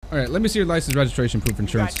Alright, let me see your license, registration, proof of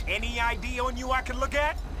insurance. Got any ID on you I can look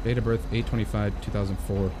at? Date of birth,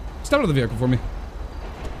 8/25/2004. Step out of the vehicle for me.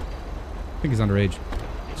 I think he's underage.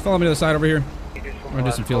 Just follow me to the side over here. We're gonna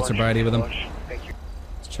do some field sobriety with him.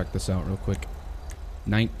 Let's check this out real quick.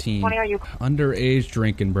 19. Underage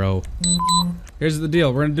drinking, bro. Here's the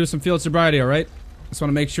deal. We're gonna do some field sobriety, alright? Just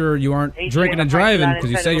wanna make sure you aren't drinking and driving,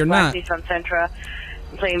 because you say you're not.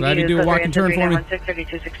 Glad you do a walk and turn for me.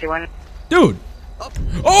 Dude!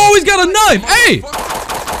 Oh, he's got a knife! Hey!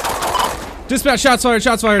 Dispatch, shots fired,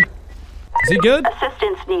 shots fired. Is he good?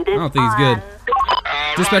 Assistance needed. I don't think he's good.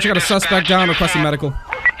 Dispatch, I got a suspect down requesting medical.